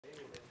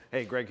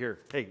Hey, Greg here.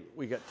 Hey,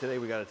 today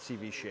we got a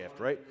CV shaft,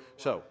 right?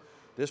 So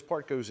this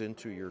part goes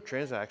into your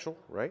transaxle,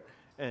 right?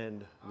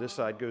 And this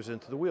side goes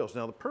into the wheels.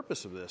 Now the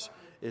purpose of this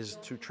is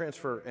to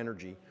transfer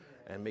energy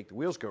and make the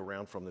wheels go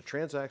around from the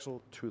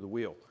transaxle to the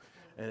wheel.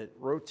 And it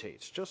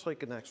rotates just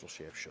like an axle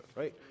shaft should,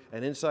 right?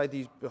 And inside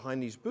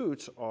behind these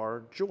boots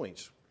are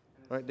joints,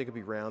 right? They could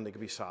be round, they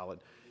could be solid.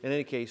 In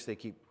any case,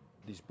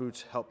 these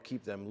boots help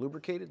keep them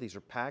lubricated. These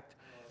are packed.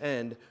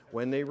 And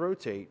when they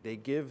rotate, they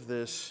give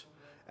this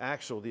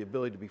axle the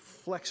ability to be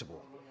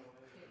flexible,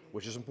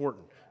 which is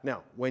important.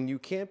 Now, when you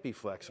can't be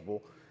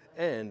flexible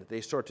and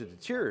they start to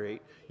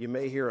deteriorate, you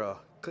may hear a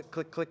click,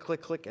 click, click,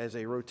 click, click as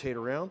they rotate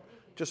around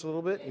just a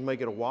little bit. You might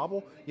get a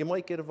wobble. You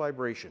might get a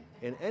vibration.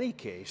 In any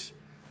case,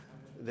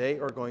 they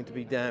are going to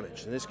be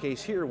damaged. In this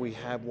case here, we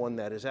have one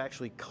that is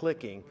actually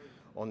clicking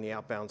on the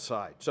outbound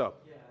side. So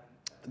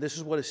this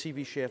is what a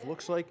CV shaft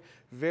looks like.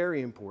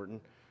 Very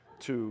important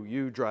to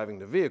you driving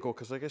the vehicle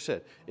because, like I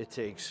said, it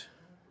takes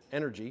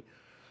energy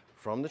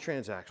from the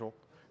transaxle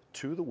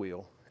to the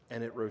wheel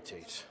and it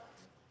rotates.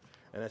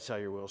 And that's how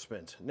your wheel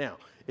spins. Now,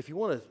 if you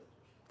want to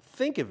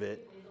think of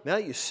it, now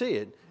that you see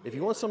it, if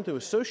you want something to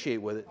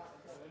associate with it,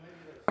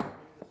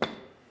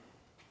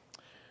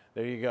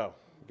 there you go.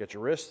 You got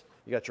your wrist,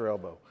 you got your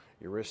elbow.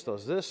 Your wrist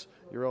does this,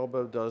 your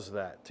elbow does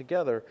that.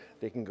 Together,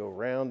 they can go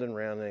round and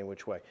round any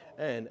which way.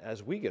 And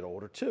as we get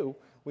older too,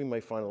 we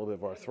might find a little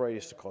bit of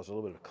arthritis to cause a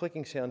little bit of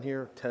clicking sound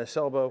here, tennis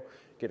elbow,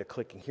 get a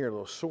clicking here, a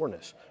little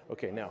soreness.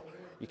 Okay, now,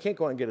 you can't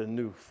go out and get a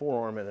new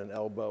forearm and an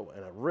elbow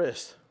and a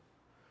wrist,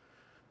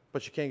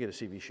 but you can get a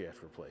CV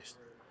shaft replaced.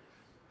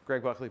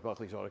 Greg Buckley,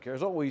 Buckley's Auto Care.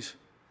 As always,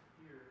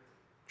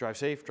 drive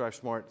safe, drive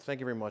smart. Thank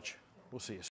you very much. We'll see you soon.